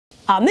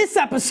On this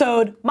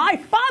episode, my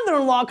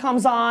father-in-law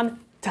comes on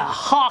to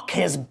hawk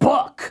his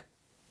book.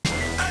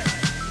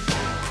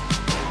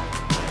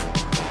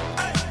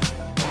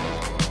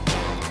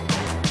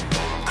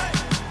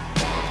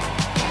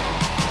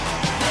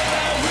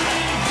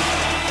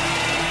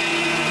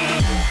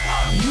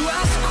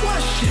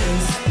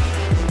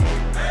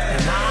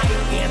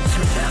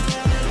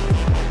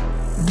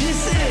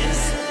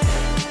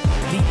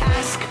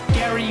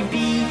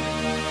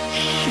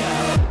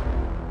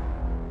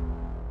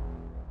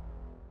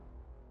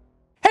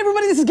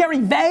 This is Gary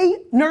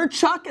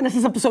Vaynerchuk, and this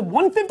is episode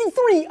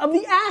 153 of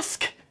the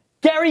Ask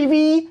Gary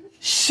V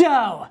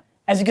Show.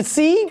 As you can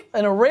see,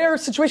 in a rare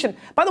situation.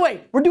 By the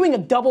way, we're doing a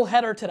double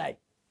header today.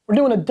 We're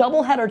doing a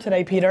double header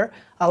today, Peter.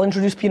 I'll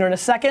introduce Peter in a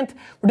second.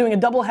 We're doing a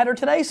double header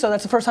today, so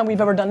that's the first time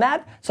we've ever done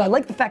that. So I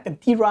like the fact that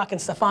D-Rock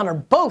and Stefan are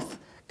both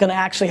gonna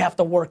actually have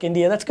to work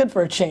India. That's good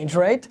for a change,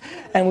 right?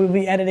 And we'll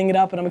be editing it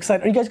up, and I'm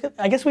excited. Are you guys good?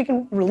 I guess we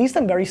can release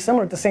them very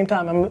similar at the same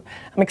time. I'm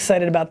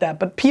excited about that.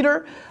 But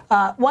Peter,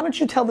 why don't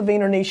you tell the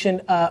Vayner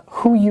Nation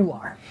who you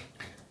are?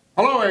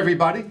 Hello,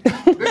 everybody.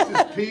 This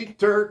is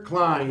Peter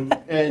Klein,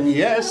 and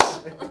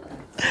yes,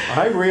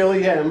 I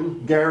really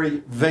am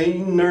Gary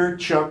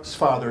Vaynerchuk's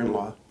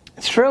father-in-law.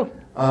 It's true.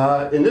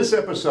 In this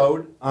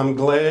episode, I'm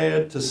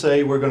glad to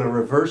say we're going to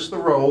reverse the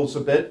roles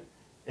a bit.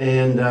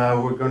 And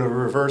we're going to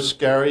reverse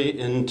Gary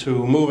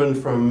into moving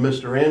from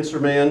Mr. Answer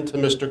Man to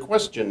Mr.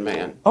 Question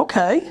Man.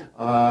 Okay.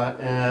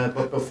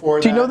 But before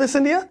that... Do you know this,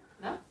 India?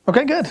 No.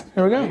 Okay, good.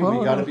 Here we go.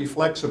 We got to be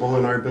flexible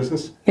in our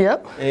business.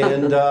 Yep.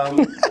 And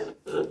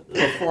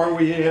before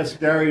we ask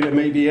Gary to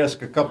maybe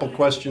ask a couple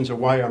questions of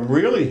why I'm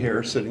really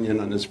here sitting in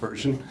on this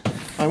version,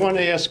 I want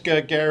to ask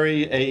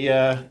Gary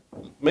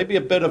maybe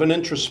a bit of an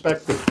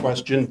introspective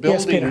question,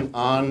 building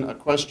on a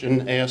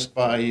question asked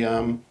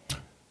by...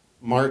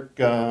 Mark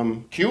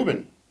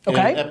Cuban in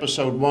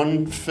episode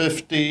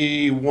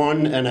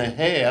 151 and a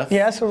half.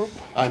 Yes.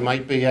 I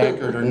might be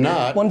accurate or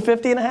not.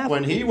 150 and a half?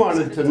 When he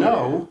wanted to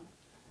know,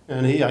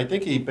 and I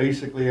think he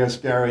basically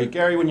asked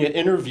Gary, when you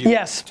interview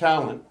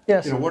talent,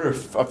 what are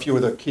a few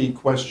of the key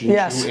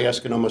questions you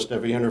ask in almost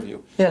every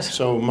interview? Yes.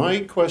 So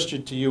my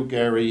question to you,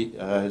 Gary,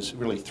 is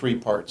really three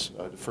parts.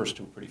 The first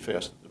two pretty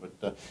fast.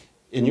 But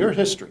in your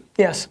history,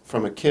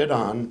 from a kid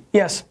on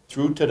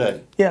through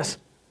today,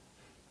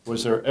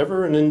 was there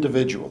ever an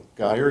individual,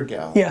 guy or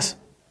gal,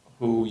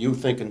 who you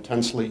think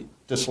intensely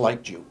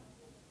disliked you?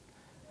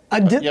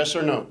 Yes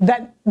or no?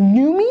 That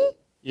knew me?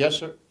 Yes,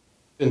 sir.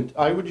 And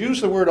I would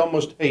use the word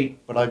almost hate,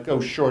 but I'd go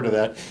short of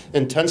that.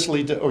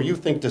 Intensely, or you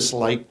think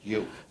disliked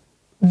you?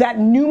 That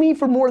knew me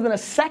for more than a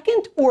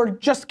second, or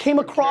just came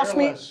across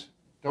me?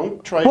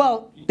 Don't try.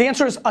 Well, the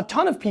answer is a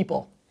ton of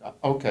people.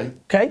 Okay.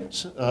 Okay.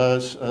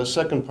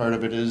 Second part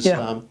of it is,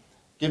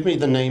 give me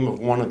the name of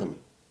one of them.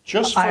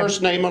 Just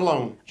first name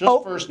alone.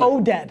 Just first name.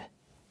 Oded.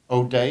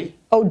 O'Day?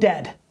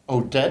 Oded.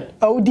 Oded?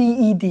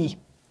 O-D-E-D.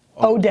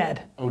 Oded.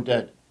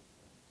 Oded.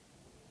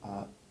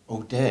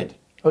 Oded.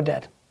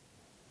 Oded.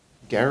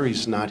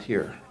 Gary's not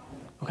here.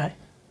 Okay.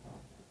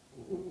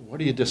 What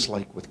do you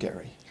dislike with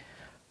Gary?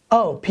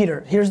 Oh,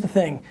 Peter, here's the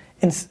thing.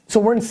 So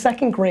we're in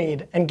second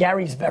grade, and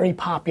Gary's very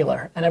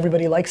popular, and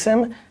everybody likes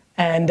him,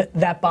 and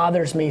that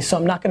bothers me, so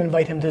I'm not going to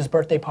invite him to his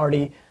birthday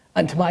party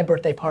and to my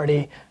birthday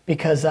party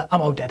because I'm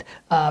Oded,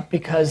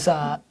 because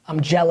I'm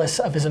jealous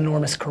of his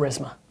enormous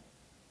charisma.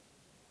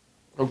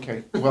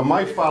 Okay, well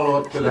my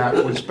follow-up to that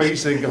was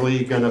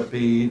basically going to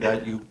be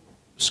that you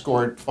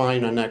scored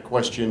fine on that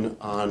question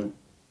on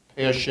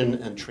passion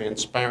and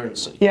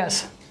transparency.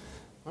 Yes.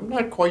 I'm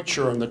not quite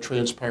sure on the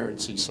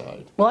transparency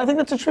side. Well, I think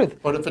that's the truth.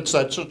 But if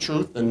that's the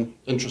truth, then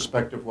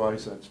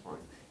introspective-wise, that's fine.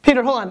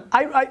 Peter, hold on.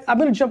 I'm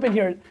going to jump in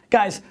here.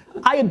 Guys,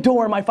 I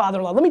adore my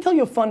father-in-law. Let me tell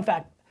you a fun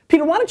fact.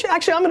 Peter, why don't you,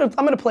 actually, I'm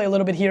gonna play a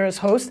little bit here as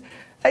host.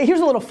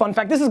 Here's a little fun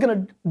fact. This is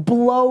gonna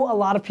blow a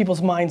lot of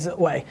people's minds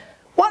away.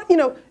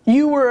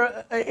 You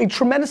were a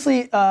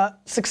tremendously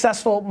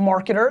successful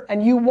marketer,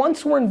 and you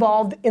once were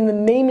involved in the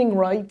naming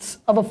rights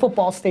of a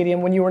football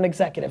stadium when you were an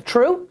executive.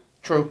 True?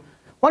 True.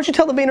 Why don't you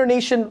tell the Vayner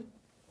Nation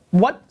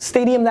what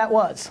stadium that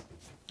was?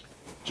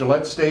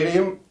 Gillette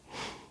Stadium,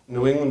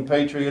 New England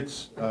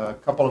Patriots. A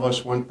couple of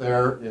us went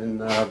there in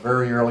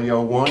very early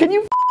 '01. Can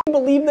you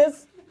believe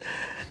this?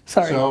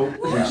 Sorry. So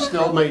we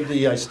still made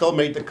I still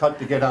made the cut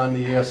to get on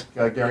the Ask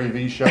Gary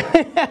V show,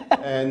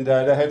 and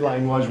the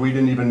headline was we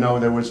didn't even know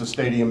there was a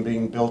stadium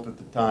being built at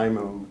the time.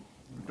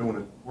 We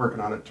were working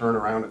on a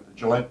turnaround at the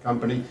Gillette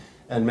company,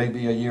 and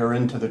maybe a year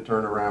into the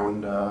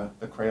turnaround,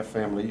 the Kraft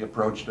family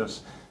approached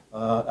us.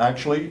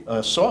 Actually,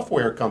 a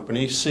software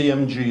company,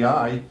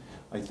 CMGI,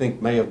 I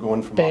think may have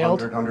gone from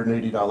 $100,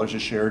 $180 a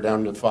share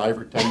down to $5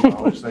 or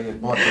 $10. They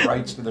had bought the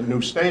rights to the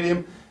new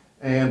stadium.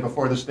 And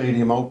before the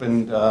stadium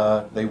opened,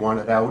 they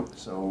wanted out.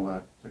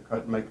 So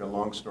to make a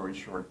long story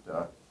short,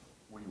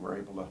 we were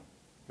able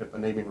to get the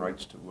naming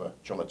rights to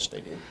Gillette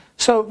Stadium.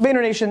 So,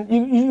 Vayner Nation,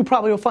 you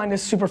probably will find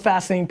this super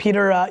fascinating.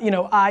 Peter, you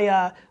know,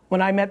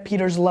 when I met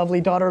Peter's lovely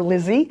daughter,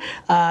 Lizzie,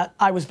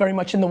 I was very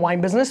much in the wine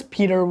business.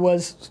 Peter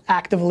was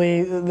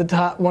actively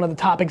one of the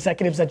top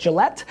executives at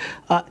Gillette.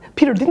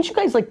 Peter, didn't you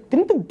guys,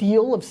 didn't the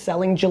deal of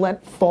selling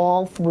Gillette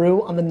fall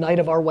through on the night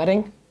of our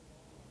wedding?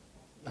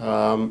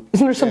 Isn't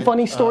there some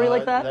funny story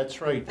like that?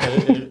 That's right.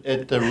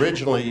 It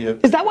originally.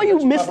 Is that why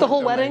you missed the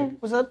whole wedding?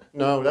 Was that?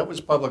 No, that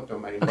was public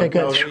domain. Okay,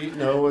 good.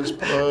 No, it was,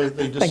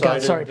 they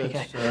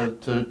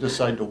decided to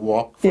decide to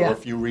walk for a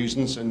few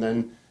reasons, and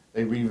then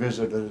they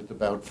revisited it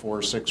about 4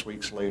 or 6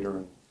 weeks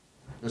later.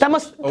 That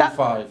was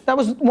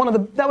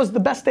the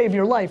best day of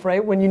your life,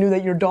 right? When you knew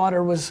that your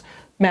daughter was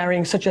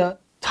marrying such a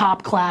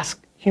top class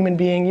human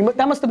being.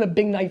 That must have been a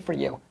big night for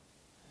you.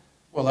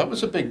 Well, that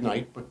was a big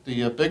night, but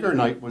the bigger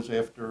night was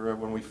after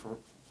when we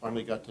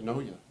finally got to know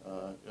you,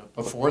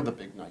 before the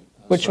big night.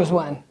 Which was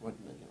when?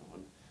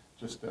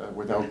 Just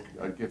without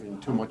giving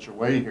too much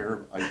away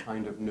here, I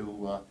kind of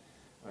knew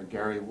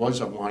Gary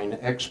was a wine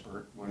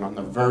expert when on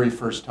the very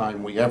first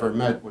time we ever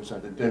met was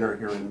at a dinner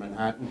here in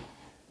Manhattan.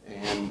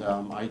 And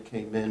I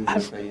came in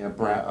with a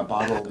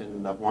bottle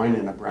of wine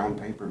in a brown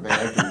paper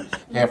bag, and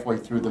halfway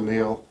through the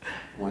meal,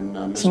 when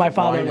Mr.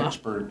 Wine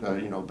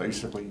expert,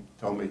 basically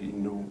told me he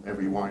knew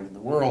every wine in the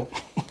world,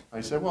 I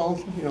said, well,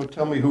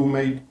 tell me who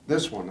made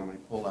this one. And I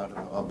pulled out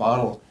a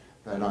bottle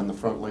that on the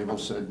front label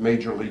said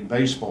Major League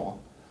Baseball,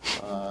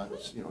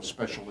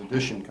 special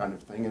edition kind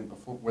of thing. And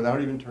without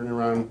even turning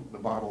around the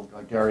bottle,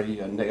 Gary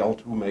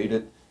nailed who made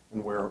it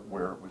and where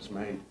it was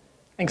made.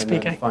 Thanks, and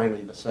PK. then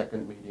finally, the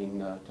second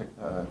meeting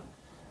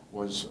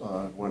was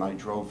when I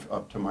drove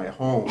up to my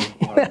home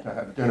to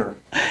have dinner.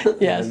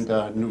 Yes.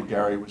 And knew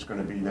Gary was going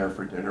to be there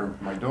for dinner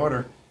with my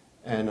daughter.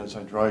 And as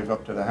I drive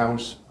up to the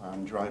house,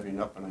 I'm driving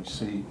up and I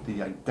see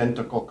the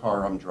identical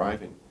car I'm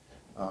driving.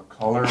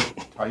 Color,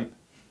 type.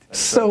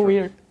 So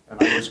weird.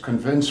 And I was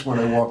convinced when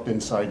I walked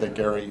inside that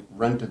Gary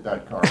rented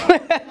that car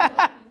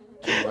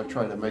to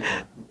try to make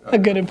a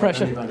good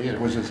impression.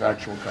 It was his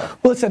actual car.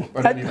 Listen.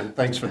 But anyway,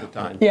 thanks for the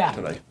time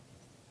today.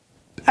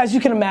 As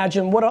you can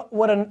imagine,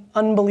 what an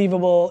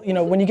unbelievable,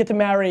 when you get to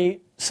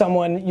marry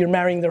someone, you're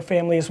marrying their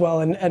family as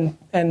well,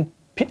 and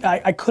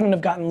I couldn't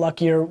have gotten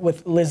luckier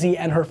with Lizzie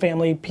and her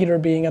family, Peter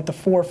being at the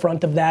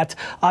forefront of that.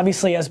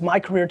 Obviously, as my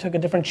career took a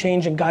different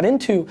change and got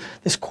into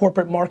this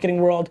corporate marketing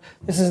world,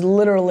 this is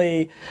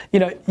literally,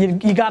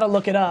 you gotta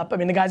look it up. I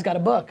mean, the guy's got a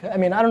book. I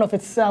mean, I don't know if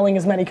it's selling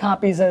as many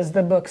copies as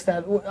the books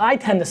that I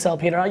tend to sell,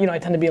 Peter. I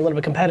tend to be a little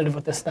bit competitive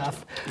with this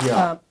stuff.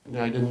 Yeah,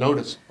 I didn't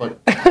notice, but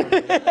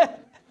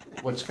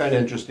what's kind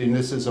of interesting,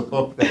 this is a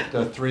book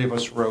that 3 of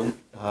us wrote.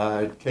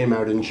 It came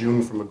out in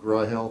June from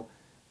McGraw-Hill,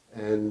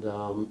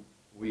 and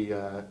we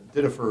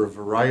did it for a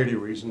variety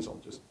of reasons.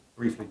 I'll just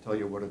briefly tell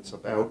you what it's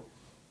about.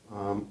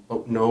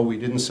 But no, we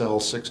didn't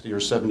sell 60 or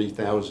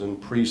 70,000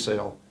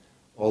 pre-sale,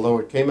 although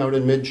it came out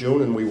in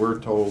mid-June and we were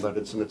told that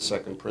it's in its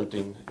second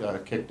printing,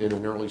 kicked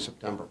in early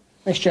September.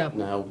 Nice job.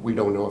 Now, we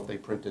don't know if they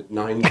printed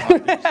 9 copies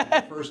in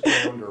the first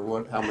round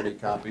or how many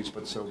copies,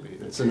 but so be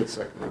it. It's in its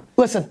second round.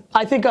 Listen,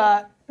 I think,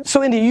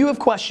 so Indy, you have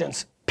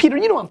questions. Peter,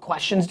 you don't have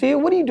questions, do you?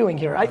 What are you doing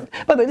here?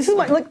 By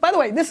the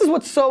way, this is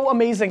what's so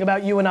amazing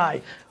about you and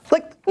I.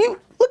 You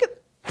look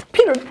at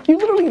Peter. You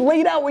literally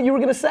laid out what you were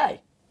going to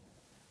say.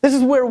 This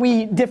is where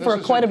we differ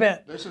quite a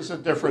bit. This is a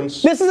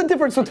difference. This is a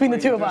difference between the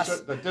two of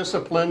us. The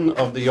discipline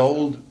of the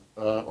old,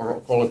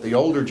 or call it the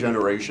older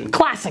generation.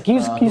 Classic.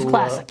 Use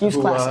classic. Use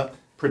classic.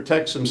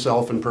 Protects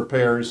himself and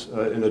prepares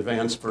in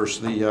advance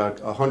versus the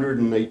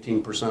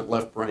 118%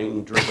 left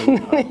brain driven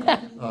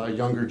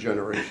younger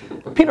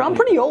generation. Peter, I'm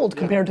pretty old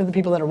compared to the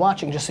people that are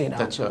watching, just so you know.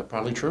 That's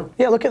probably true.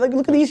 Yeah, look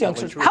at these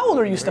youngsters. How old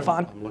are you,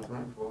 Stefan? I'm looking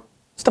around.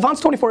 Stefan's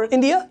 24.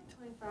 India?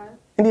 25.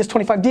 India's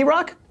 25.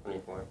 D-Rock?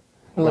 24.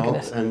 Look at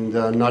this. And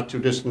not too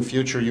distant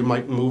future, you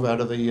might move out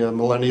of the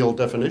millennial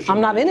definition.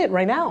 I'm not in it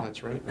right now.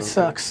 That's right. It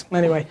sucks.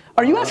 Anyway,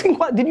 are you asking?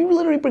 Did you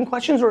literally bring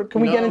questions, or can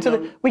we get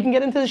into we can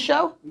get into the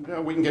show? Yeah,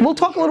 we can get. We'll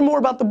talk a little more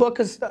about the book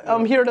because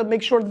I'm here to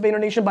make sure the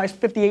Vayner Nation buys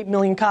 58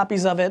 million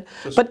copies of it.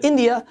 But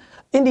India,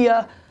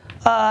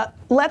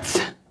 let's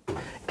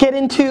get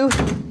into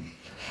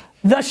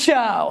the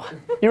show.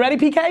 You ready,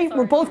 PK?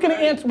 We're both gonna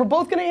answer. We're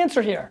both gonna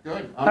answer here.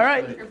 Good. All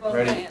right. You're both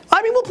Ready. gonna answer.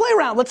 I mean, we'll play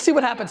around. Let's see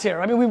what happens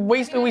here. I mean,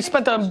 we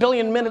spent a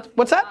billion minutes.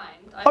 What's that?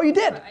 Oh, you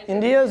did.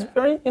 India is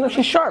very,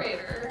 she's sharp.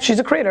 She's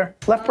a creator.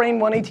 Left brain,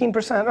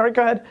 118%. All right,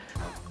 go ahead.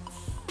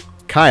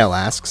 Kyle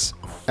asks,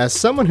 as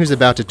someone who's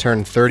about to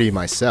turn 30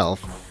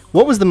 myself,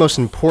 what was the most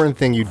important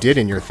thing you did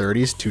in your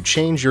 30s to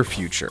change your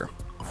future?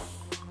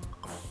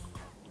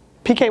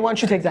 PK, why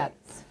don't you take that?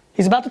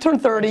 He's about to turn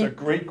 30. That's a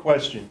great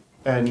question.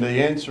 And the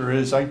answer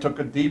is I took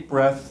a deep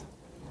breath,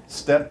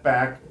 stepped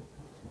back,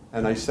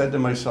 and I said to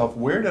myself,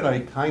 where did I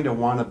kind of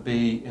want to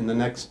be in the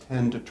next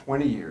 10 to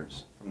 20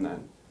 years from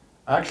then?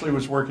 I actually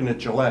was working at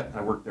Gillette.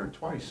 I worked there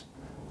twice.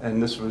 And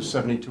this was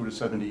 72 to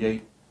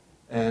 78.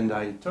 And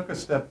I took a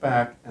step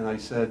back and I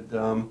said,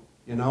 I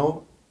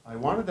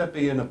wanted to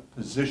be in a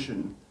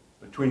position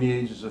between the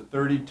ages of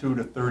 32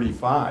 to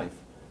 35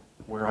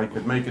 where I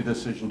could make a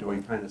decision, do I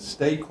kind of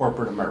stay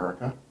corporate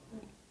America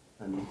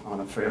and on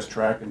a fast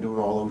track and doing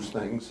all those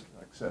things,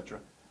 etc.,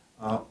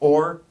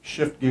 or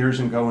shift gears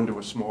and go into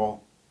a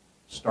small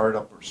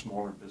startup or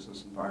smaller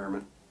business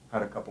environment.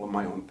 Had a couple of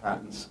my own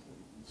patents,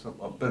 so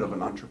a bit of an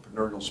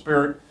entrepreneurial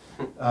spirit,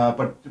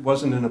 but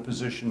wasn't in a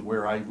position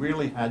where I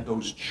really had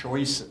those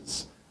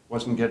choices.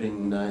 Wasn't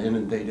getting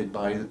inundated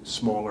by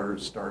smaller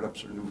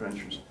startups or new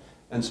ventures.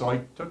 And so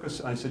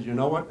I said, you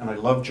know what, and I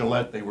love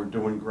Gillette, they were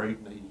doing great,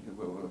 and they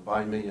would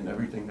buy me and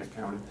everything that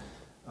counted.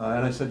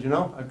 And I said, you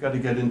know, I've got to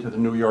get into the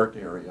New York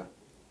area,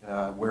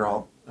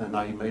 and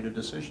I made a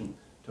decision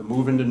to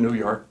move into New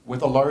York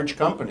with a large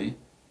company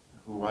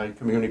who I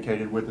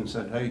communicated with and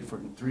said, hey, for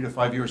 3 to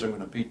 5 years I'm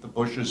going to beat the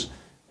bushes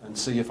and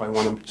see if I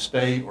want to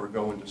stay or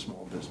go into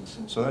small business.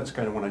 And so that's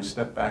kind of when I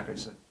stepped back, I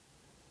said,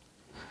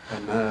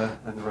 and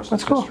the rest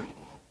is history.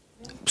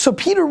 So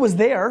Peter was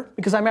there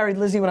because I married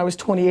Lizzie when I was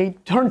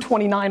 28, turned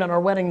 29 on our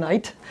wedding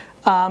night.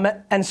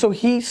 And so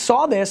he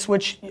saw this,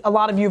 which a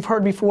lot of you have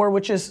heard before,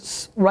 which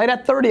is right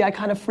at 30, I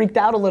kind of freaked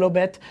out a little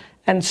bit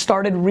and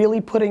started really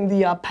putting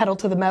the pedal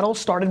to the metal,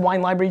 started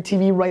Wine Library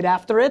TV right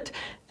after it.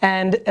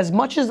 And as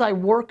much as I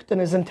worked and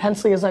as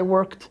intensely as I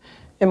worked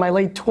in my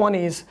late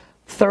 20s,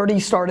 30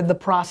 started the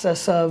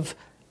process of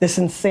this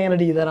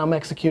insanity that I'm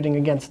executing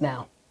against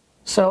now.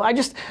 So I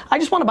just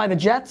want to buy the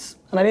jets,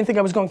 and I didn't think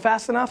I was going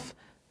fast enough.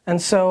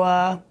 And so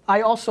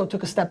I also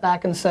took a step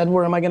back and said,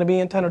 where am I going to be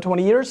in 10 or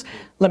 20 years?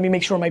 Let me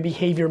make sure my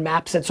behavior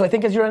maps it. So I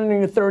think as you're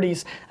entering your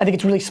 30s, I think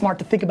it's really smart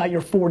to think about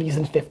your 40s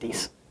and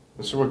 50s.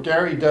 So what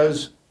Gary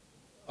does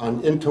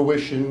on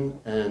intuition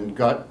and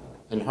gut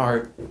and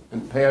heart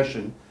and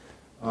passion,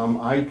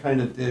 I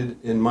kind of did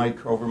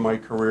over my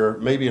career,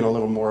 maybe in a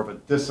little more of a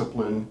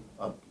discipline,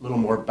 a little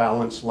more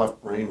balanced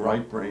left brain,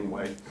 right brain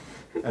way.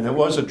 And it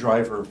was a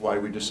driver of why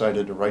we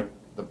decided to write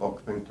the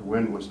book, Think to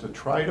Win, was to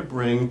try to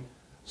bring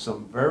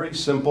some very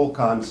simple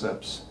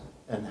concepts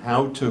and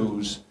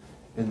how-tos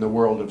in the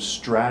world of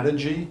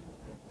strategy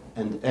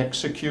and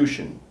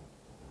execution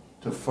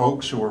to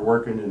folks who are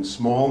working in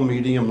small,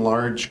 medium,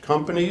 large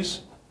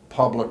companies,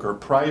 public or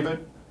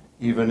private,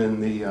 even in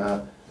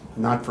the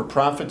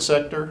not-for-profit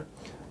sector,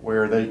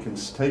 where they can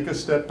take a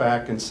step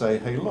back and say,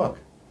 hey, look,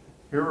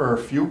 here are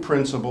a few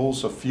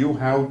principles, a few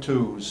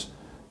how-tos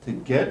to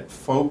get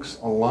folks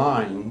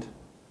aligned,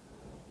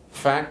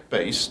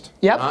 fact-based,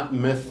 not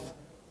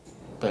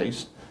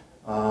myth-based,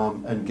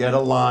 and get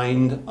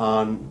aligned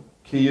on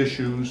key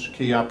issues,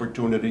 key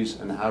opportunities,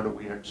 and how do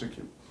we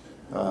execute.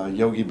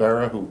 Yogi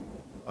Berra, who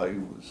I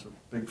was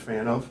a big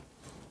fan of,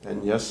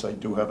 and yes, I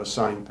do have a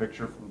signed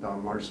picture from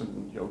Don Larson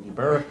and Yogi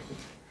Berra.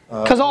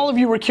 Because all of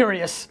you were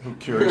curious.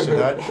 Curious of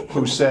that,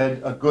 who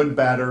said a good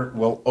batter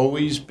will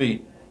always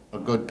beat a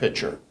good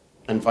pitcher,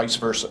 and vice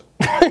versa.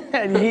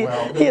 And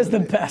he is the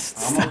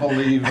best. I'm a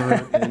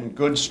believer in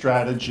good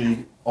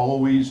strategy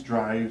always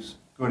drives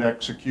good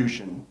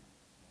execution,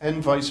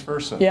 and vice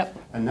versa. Yep.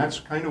 And that's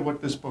kind of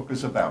what this book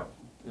is about,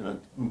 in a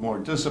more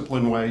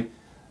disciplined way,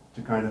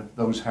 to kind of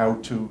those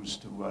how-tos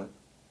to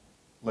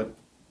let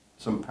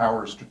some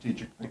power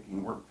strategic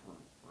thinking work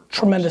for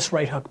Tremendous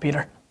right hook,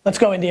 Peter. Let's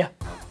go, India.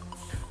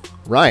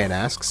 Ryan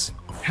asks,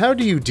 how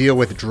do you deal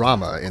with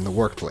drama in the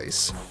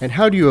workplace? And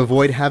how do you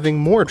avoid having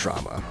more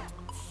drama?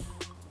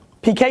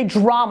 PK,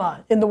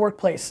 drama in the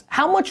workplace.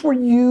 How much were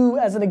you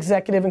as an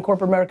executive in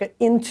corporate America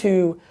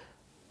into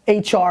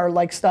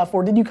HR-like stuff,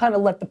 or did you kind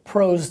of let the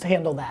pros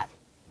handle that?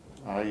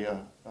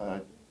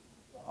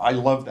 I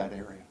love that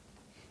area.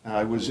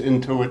 I was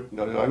into it.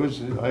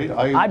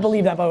 I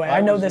believe that, by the way.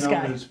 I know this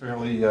guy. I was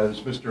known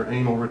as Mr.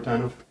 Anal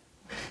Retentive.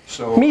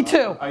 So me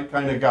too. I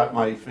kind of got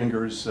my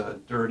fingers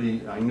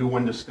dirty. I knew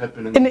when to step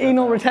in. In the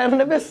anal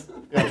retentiveness?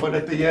 Yeah, but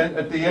at the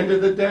end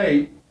of the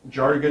day,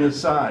 jargon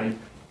aside,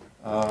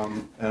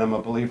 and I'm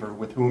a believer,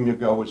 with whom you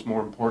go is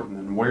more important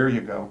than where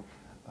you go.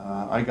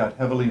 I got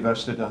heavily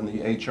vested on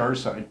the HR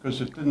side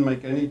because it didn't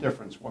make any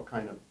difference what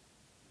kind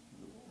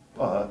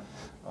of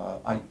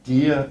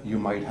idea you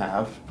might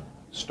have,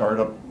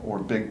 startup or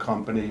big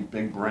company,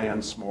 big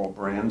brands, small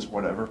brands,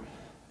 whatever.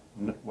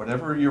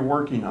 Whatever you're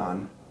working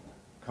on,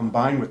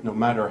 combined with no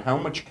matter how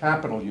much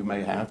capital you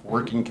may have,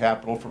 working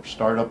capital for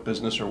startup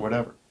business or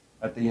whatever,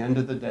 at the end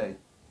of the day,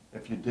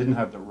 if you didn't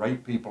have the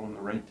right people and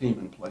the right team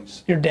in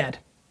place, you're dead.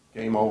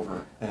 Game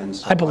over. And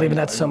so I believe in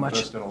that so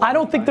much. I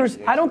don't think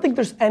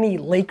there's any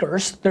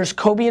Lakers. There's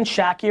Kobe and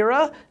Shaq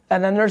era,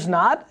 and then there's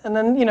not, and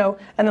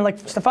then like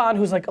Stefan,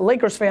 who's like a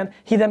Lakers fan,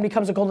 he then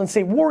becomes a Golden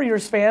State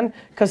Warriors fan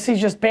because he's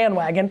just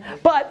bandwagon.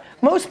 But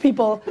most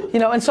people,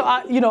 and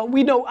so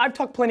we know. I've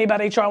talked plenty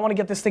about HR. I want to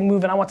get this thing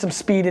moving. I want some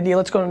speed, India.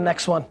 Let's go to the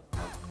next one.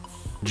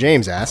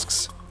 James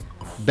asks,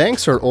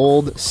 banks are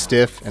old,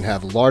 stiff, and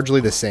have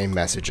largely the same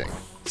messaging: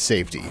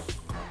 safety.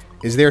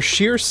 Is their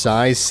sheer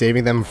size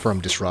saving them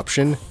from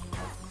disruption?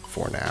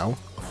 For now.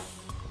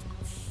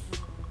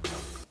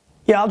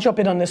 Yeah, I'll jump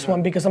in on this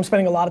one because I'm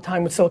spending a lot of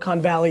time with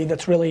Silicon Valley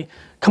that's really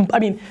I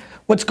mean,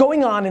 what's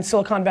going on in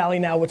Silicon Valley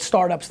now with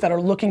startups that are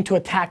looking to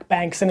attack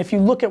banks, and if you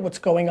look at what's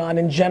going on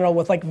in general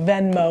with like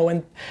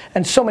Venmo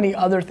and so many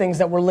other things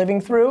that we're living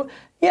through,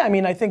 yeah, I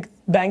mean, I think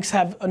banks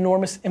have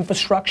enormous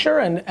infrastructure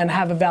and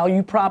have a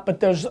value prop,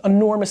 but there's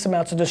enormous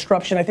amounts of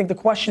disruption. I think the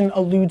question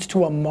alludes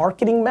to a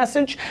marketing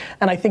message,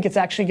 and I think it's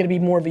actually gonna be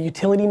more of a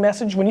utility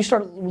message. When you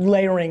start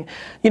layering,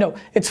 you know,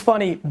 it's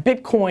funny,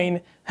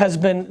 Bitcoin has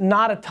been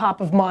not a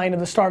top of mind in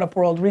the startup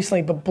world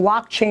recently, but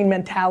blockchain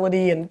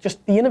mentality and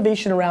just the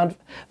innovation around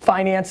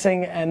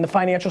financing and the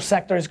financial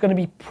sector is gonna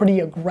be pretty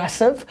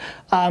aggressive.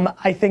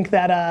 I think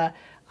that,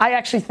 I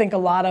actually think a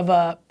lot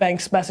of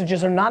banks'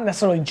 messages are not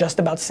necessarily just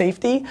about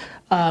safety.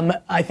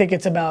 I think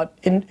it's about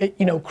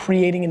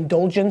creating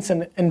indulgence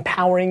and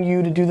empowering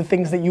you to do the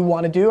things that you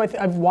want to do.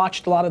 I've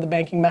watched a lot of the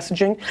banking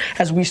messaging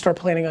as we start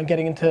planning on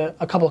getting into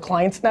a couple of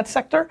clients in that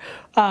sector.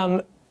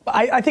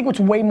 I think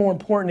what's way more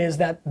important is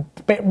that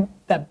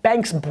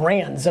banks'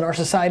 brands in our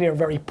society are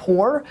very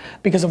poor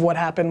because of what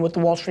happened with the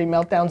Wall Street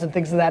meltdowns and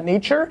things of that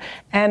nature.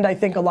 And I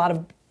think a lot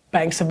of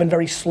banks have been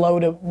very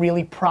slow to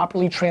really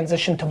properly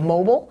transition to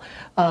mobile.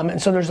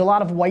 And so there's a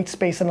lot of white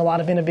space and a lot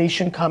of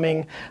innovation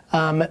coming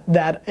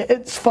that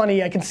it's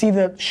funny, I can see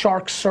the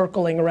sharks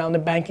circling around the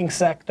banking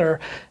sector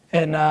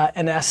and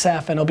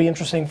SF, and it'll be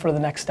interesting for the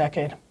next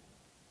decade.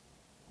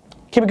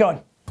 Keep it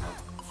going.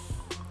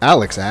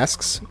 Alex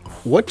asks,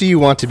 what do you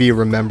want to be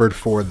remembered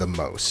for the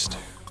most?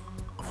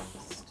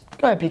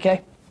 Go ahead,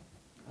 PK.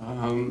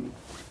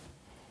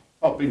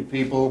 Helping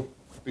people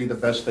be the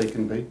best they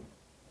can be.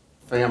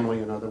 Family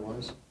and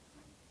otherwise.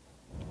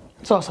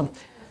 It's awesome.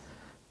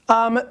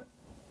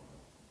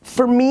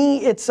 For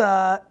me, it's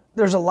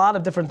there's a lot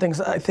of different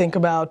things I think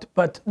about,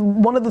 but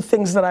one of the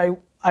things that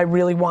I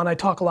really want, I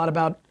talk a lot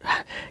about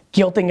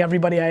guilting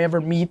everybody I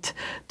ever meet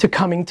to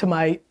coming to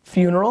my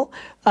funeral.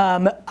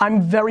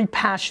 I'm very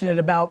passionate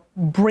about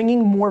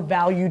bringing more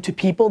value to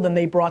people than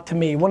they brought to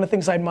me. One of the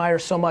things I admire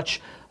so much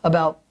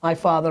about my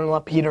father-in-law,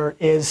 Peter,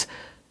 is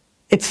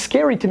it's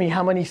scary to me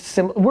how many,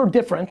 we're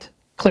different,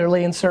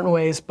 clearly in certain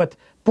ways, but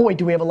boy,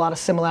 do we have a lot of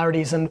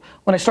similarities. And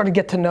when I started to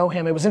get to know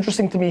him, it was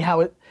interesting to me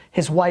how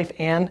his wife,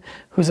 Anne,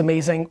 who's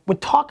amazing,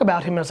 would talk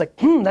about him, and I was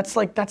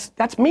like,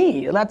 that's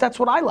me, that's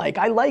what I like.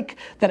 I like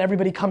that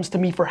everybody comes to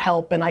me for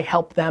help, and I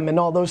help them, and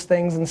all those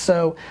things, and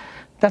so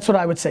that's what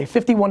I would say,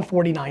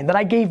 51-49, that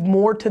I gave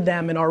more to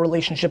them in our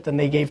relationship than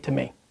they gave to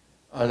me.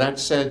 That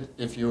said,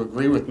 if you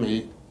agree with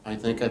me, I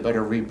think I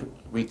better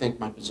rethink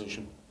my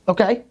position.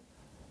 Okay.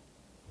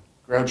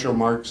 Groucho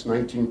Marx,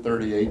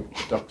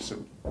 1938, duck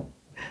suit.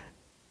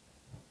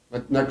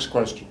 But next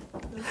question.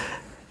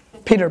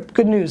 Peter,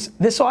 good news.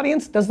 This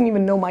audience doesn't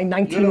even know my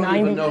 1990. You don't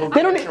even know who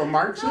Groucho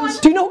Marx is?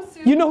 Do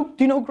you know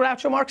who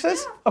Groucho Marx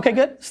is? Okay,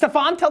 good.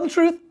 Stefan, tell the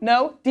truth.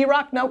 No.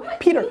 D-Rock, no.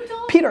 Peter,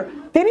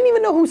 they didn't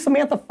even know who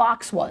Samantha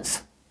Fox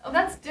was. Oh,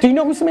 that's different. Do you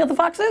know who Samantha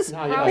Fox is?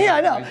 No, yeah,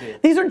 I know.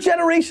 These are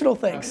generational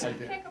things. You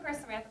can't compare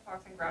Samantha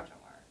Fox and Groucho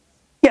Marx.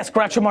 Yes,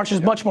 Groucho Marx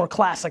is much more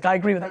classic. I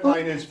agree with that.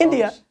 Line is,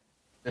 India. folks,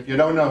 if you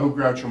don't know who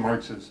Groucho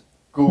Marx is,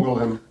 Google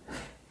him,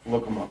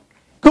 look him up.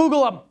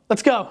 Google him.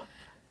 Let's go.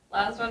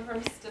 Last one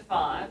from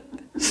Stefan.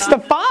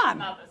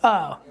 Stefan.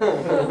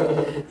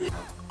 Oh.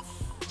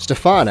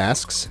 Stefan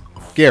asks,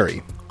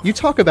 Gary, you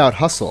talk about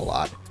hustle a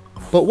lot,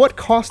 but what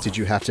cost did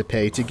you have to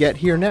pay to get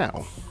here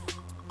now?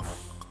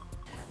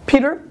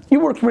 Peter, you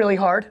worked really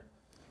hard.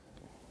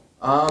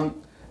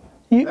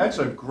 That's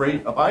a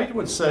great, I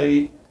would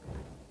say,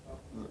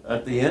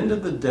 at the end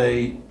of the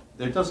day,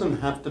 there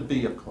doesn't have to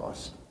be a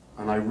cost.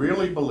 And I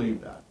really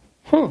believe that.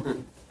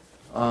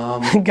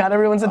 Got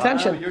everyone's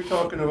attention. You're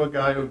talking to a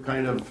guy who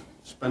kind of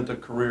spent a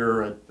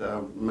career at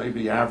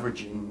maybe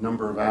averaging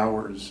number of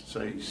hours,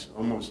 say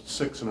almost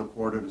 6.25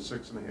 to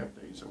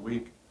 6.5 days a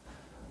week,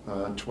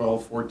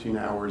 12, 14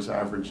 hours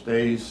average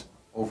days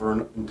over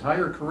an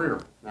entire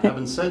career. Now,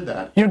 having said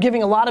that, you're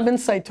giving a lot of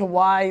insight to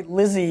why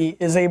Lizzie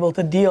is able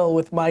to deal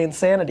with my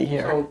insanity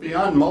here. So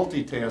beyond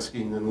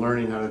multitasking and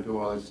learning how to do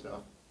all this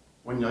stuff,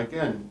 when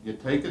again, you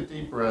take a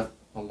deep breath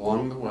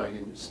along the way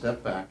and you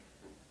step back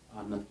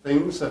on the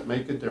things that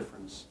make a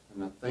difference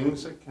and the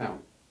things that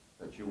count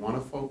that you want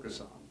to focus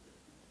on.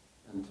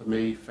 And to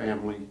me,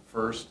 family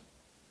first.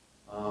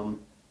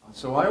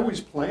 So I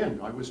always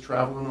planned. I was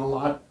traveling a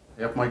lot.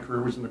 Half my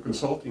career was in the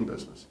consulting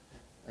business.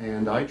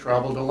 And I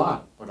traveled a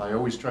lot, but I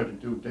always tried to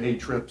do day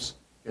trips,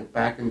 get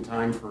back in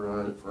time for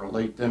a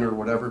late dinner,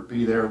 whatever,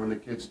 be there when the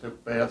kids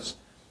took baths.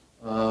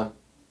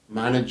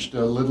 Managed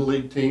Little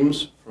League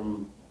teams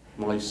from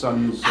my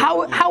son's...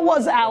 How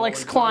was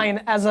Alex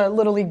Klein as a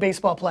Little League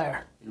baseball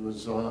player? He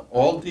was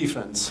all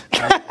defense,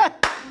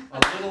 a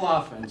little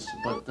offense,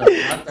 but not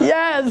that.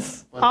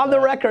 Yes, but, on the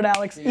record,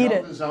 Alex, he eat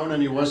held it. his own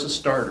and he was a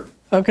starter.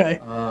 Okay.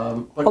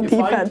 But All you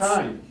defense. find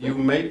time, you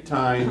make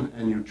time,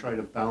 and you try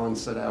to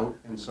balance it out.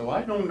 And so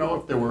I don't know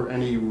if there were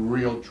any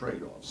real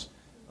trade-offs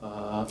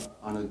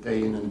on a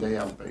day in and day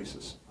out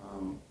basis.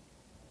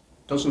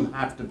 Doesn't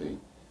have to be.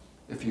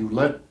 If you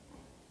let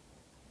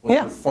what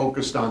you're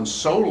focused on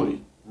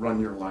solely run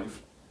your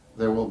life,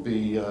 there will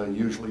be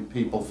usually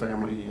people,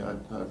 family,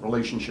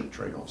 relationship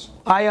trade-offs.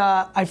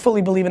 I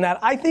fully believe in that.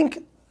 I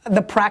think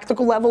the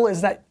practical level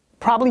is that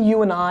probably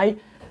you and I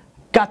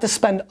got to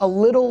spend a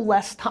little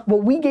less time.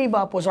 What we gave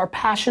up was our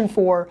passion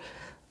for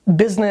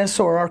business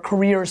or our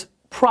careers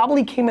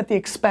probably came at the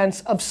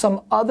expense of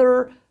some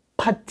other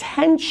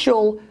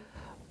potential,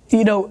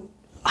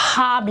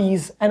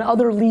 hobbies and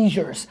other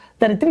leisures,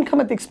 that it didn't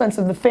come at the expense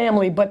of the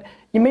family, but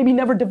you maybe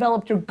never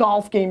developed your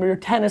golf game or your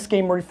tennis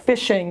game or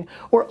fishing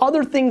or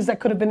other things that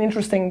could have been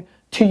interesting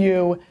to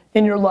you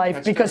in your life.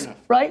 That's because,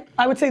 right?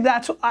 I would say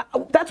that's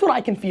what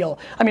I can feel.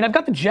 I mean, I've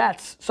got the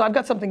Jets, so I've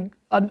got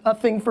a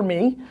thing for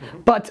me,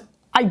 but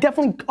I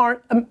definitely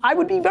aren't, I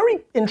would be very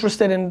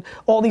interested in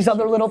all these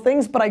other little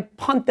things, but I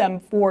punt them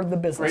for the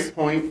business. Great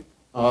point.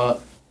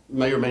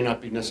 May or may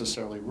not be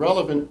necessarily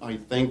relevant, I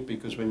think,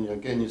 because when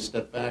you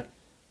step back,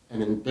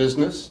 and in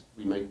business,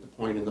 we make the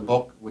point in the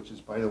book, which is,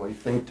 by the way,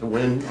 Think to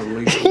Win,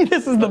 Unleashing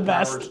This is the Power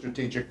best. of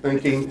Strategic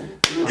Thinking.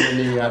 I'm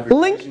in the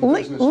advertising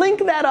business.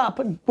 Link that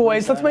up,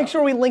 boys. Let's make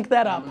sure we link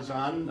that up.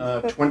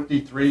 Amazon,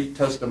 23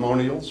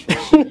 testimonials from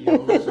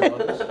CEOs and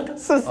others.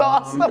 This is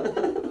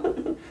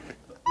awesome.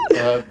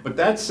 But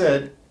that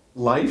said,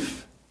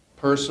 life,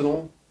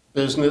 personal,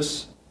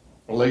 business,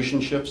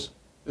 relationships,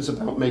 is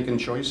about making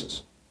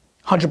choices.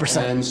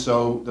 100%. And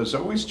so there's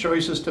always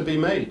choices to be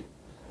made.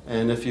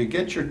 And if you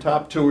get your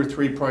top 2 or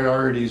 3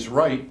 priorities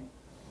right,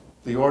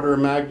 the order of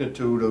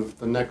magnitude of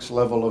the next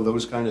level of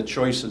those kind of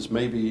choices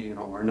maybe,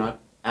 are not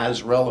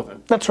as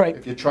relevant. That's right.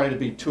 If you try to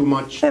be too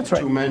much,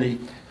 too many,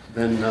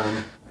 then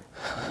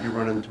you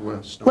run into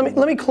a storm.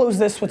 Let me close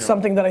this with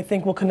something that I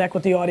think will connect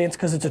with the audience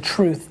because it's a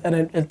truth and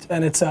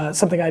it's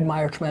something I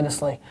admire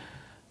tremendously.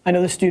 I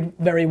know this dude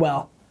very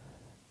well.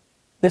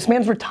 This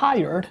man's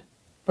retired.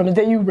 From the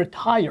day you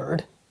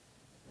retired,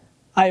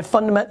 I have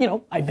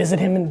I visit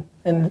him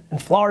in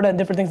Florida and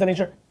different things of that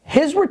nature.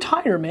 His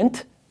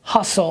retirement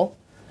hustle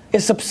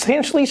is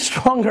substantially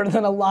stronger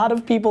than a lot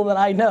of people that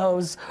I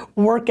know's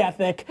work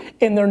ethic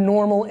in their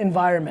normal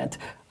environment.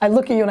 I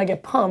look at you and I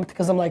get pumped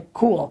because I'm like,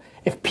 cool,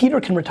 if Peter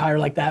can retire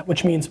like that,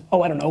 which means,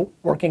 I don't know,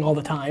 working all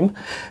the time,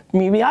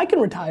 maybe I can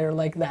retire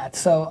like that.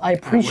 So I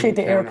appreciate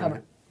the air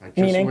cover. I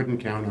just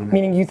wouldn't count on it.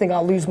 Meaning you think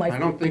I'll lose my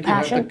passion?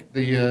 I don't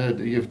think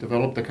you've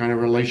developed the kind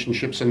of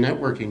relationships and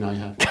networking I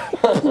have.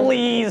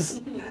 Please.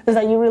 Is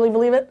that you really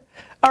believe it?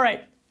 All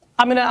right.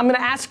 I'm gonna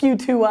ask you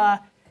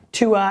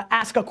to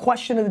ask a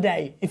question of the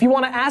day. If you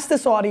want to ask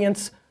this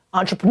audience,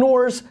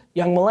 entrepreneurs,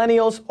 young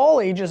millennials, all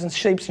ages and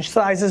shapes and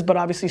sizes, but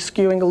obviously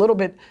skewing a little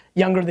bit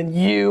younger than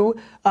you,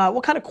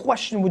 what kind of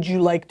question would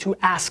you like to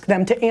ask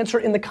them to answer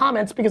in the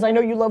comments? Because I know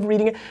you love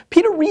reading it.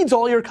 Peter reads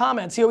all your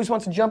comments. He always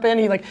wants to jump in.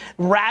 He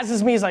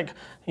razzes me. He's like,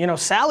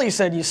 Sally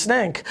said you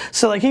stink.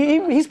 So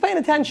he's paying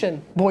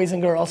attention, boys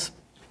and girls.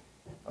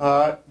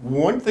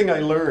 One thing I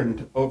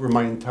learned over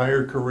my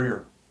entire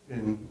career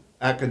in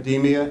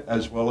academia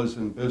as well as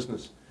in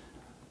business,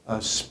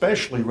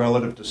 especially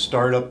relative to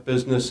startup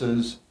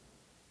businesses,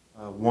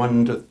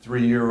 1 to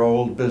 3 year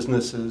old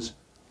businesses,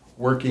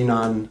 working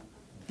on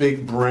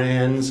big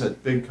brands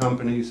at big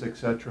companies,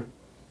 etc.,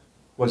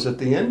 was at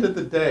the end of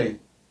the day,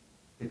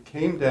 it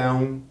came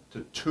down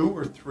to 2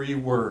 or 3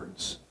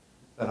 words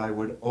that I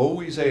would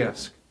always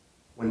ask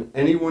when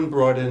anyone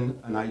brought in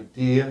an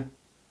idea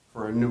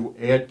for a new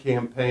ad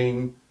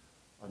campaign,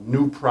 a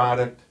new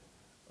product,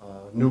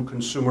 a new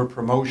consumer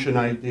promotion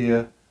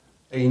idea,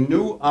 a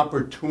new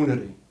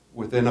opportunity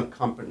within a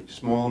company,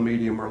 small,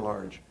 medium, or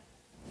large.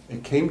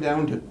 It came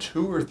down to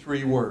 2 or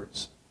 3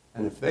 words.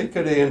 And if they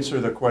could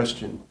answer the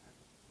question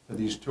for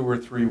these 2 or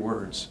 3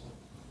 words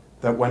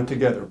that went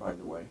together, by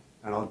the way,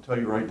 and I'll tell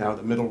you right now,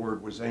 the middle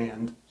word was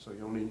and, so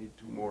you only need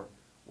 2 more.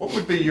 What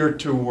would be your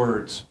 2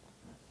 words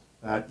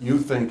that you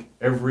think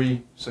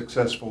every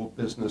successful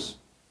business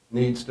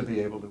needs to be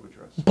able to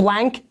address?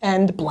 Blank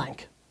and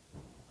blank.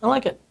 I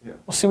like it. Yeah.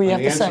 We'll see what you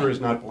have to say. The answer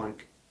is not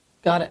blank.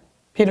 Got it.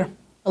 Peter,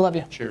 I love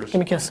you. Cheers. Give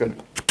me a kiss. Good.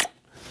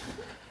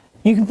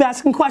 You keep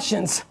asking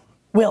questions.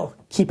 We'll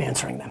keep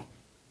answering them.